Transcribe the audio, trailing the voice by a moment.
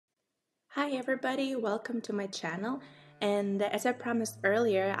Hi everybody, welcome to my channel. And as I promised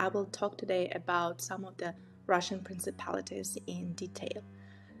earlier, I will talk today about some of the Russian principalities in detail.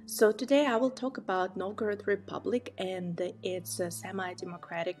 So today I will talk about Novgorod Republic and its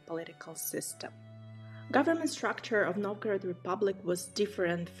semi-democratic political system. Government structure of Novgorod Republic was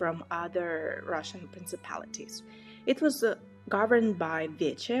different from other Russian principalities. It was governed by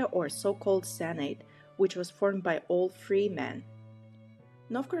Veche, or so-called Senate, which was formed by all free men.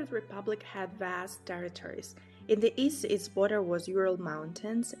 Novgorod Republic had vast territories. In the east, its border was Ural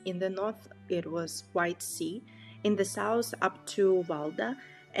Mountains, in the north it was White Sea, in the south up to Valda,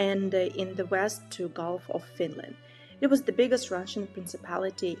 and in the west to Gulf of Finland. It was the biggest Russian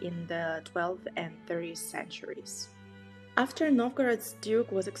principality in the 12th and 13th centuries. After Novgorod's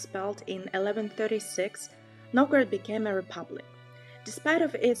duke was expelled in 1136, Novgorod became a republic. Despite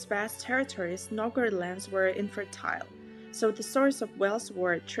of its vast territories, Novgorod lands were infertile, so the source of wealth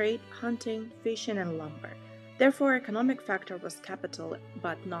were trade, hunting, fishing, and lumber. Therefore, economic factor was capital,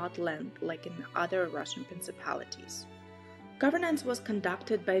 but not land like in other Russian principalities. Governance was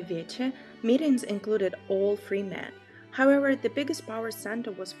conducted by Veche. Meetings included all free men. However, the biggest power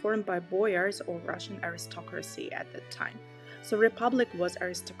center was formed by boyars or Russian aristocracy at that time, so republic was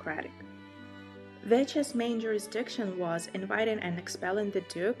aristocratic. Veche's main jurisdiction was inviting and expelling the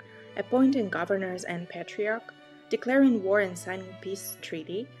duke, appointing governors and patriarch, declaring war and signing peace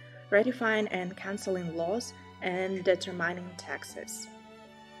treaty, ratifying and cancelling laws, and determining taxes.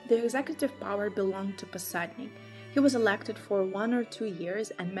 The executive power belonged to Posadnik. He was elected for 1 or 2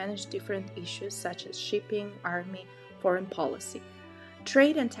 years and managed different issues such as shipping, army, foreign policy.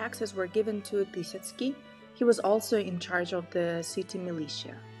 Trade and taxes were given to Pisetsky. He was also in charge of the city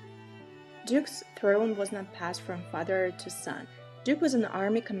militia. Duke's throne was not passed from father to son. Duke was an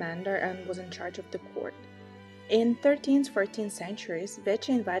army commander and was in charge of the court. In 13th-14th centuries, Veche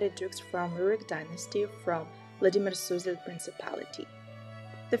invited dukes from Rurik dynasty from Vladimir Suzdal Principality.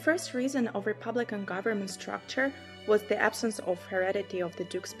 The first reason of republican government structure was the absence of heredity of the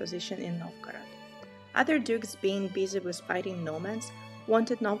duke's position in Novgorod. Other dukes, being busy with fighting nomads,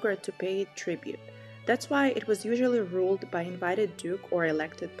 wanted Novgorod to pay tribute. That's why it was usually ruled by invited duke or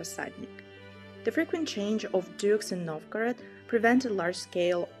elected posadnik. The frequent change of dukes in Novgorod prevented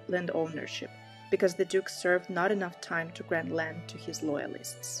large-scale land ownership, because the duke served not enough time to grant land to his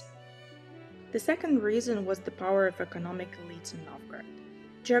loyalists. The second reason was the power of economic elites in Novgorod.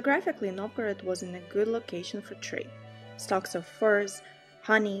 Geographically, Novgorod was in a good location for trade. Stocks of furs,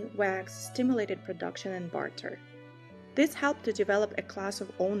 honey, wax stimulated production and barter. This helped to develop a class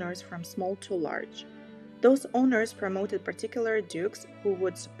of owners from small to large. Those owners promoted particular dukes who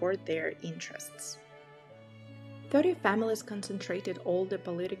would support their interests. 30 families concentrated all the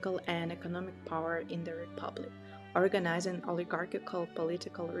political and economic power in the republic, organizing oligarchical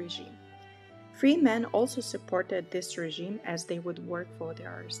political regime. Free men also supported this regime as they would work for the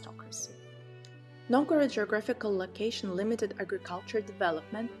aristocracy. Novgorod's geographical location limited agriculture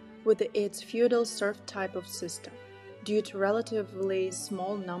development with its feudal serf type of system, due to relatively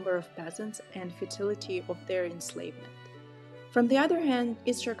small number of peasants and futility of their enslavement. From the other hand,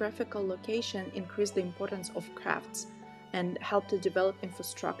 its geographical location increased the importance of crafts and helped to develop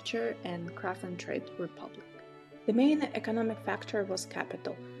infrastructure and craft and trade republic. The main economic factor was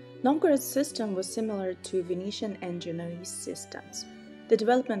capital. Novgorod's system was similar to Venetian and Genoese systems. The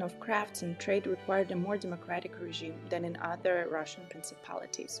development of crafts and trade required a more democratic regime than in other Russian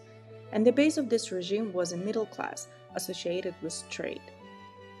principalities, and the base of this regime was a middle class associated with trade.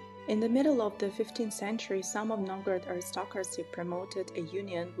 In the middle of the 15th century, some of Novgorod aristocracy promoted a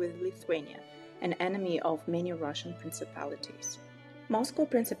union with Lithuania, an enemy of many Russian principalities. Moscow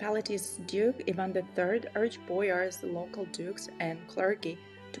Principality's Duke Ivan III urged boyars, local dukes, and clergy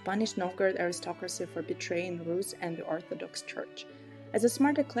to punish Novgorod aristocracy for betraying Rus and the Orthodox Church. As a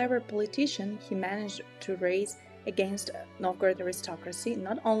smart and clever politician, he managed to raise against Novgorod aristocracy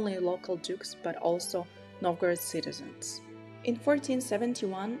not only local dukes but also Novgorod citizens. In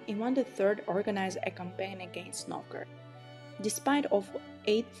 1471, Ivan III organized a campaign against Novgorod. Despite of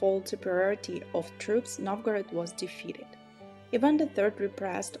eightfold superiority of troops, Novgorod was defeated. Ivan III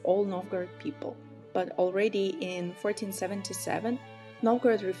repressed all Novgorod people, but already in 1477,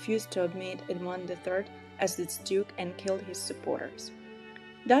 Novgorod refused to admit Ivan III as its duke and killed his supporters.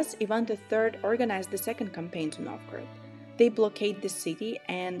 Thus, Ivan III organized the second campaign to Novgorod. They blockaded the city,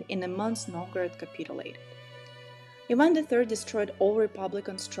 and in a month Novgorod capitulated. Ivan III destroyed all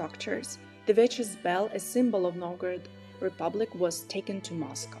republican structures. The Veche's bell, a symbol of Novgorod Republic, was taken to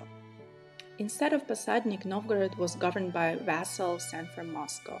Moscow. Instead of Posadnik, Novgorod was governed by vassals sent from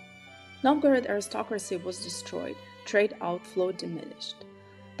Moscow. Novgorod aristocracy was destroyed, trade outflow diminished.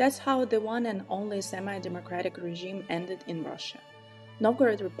 That's how the one and only semi-democratic regime ended in Russia.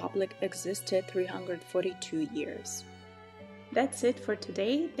 Novgorod Republic existed 342 years. That's it for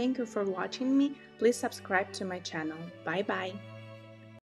today. Thank you for watching me. Please subscribe to my channel. Bye bye.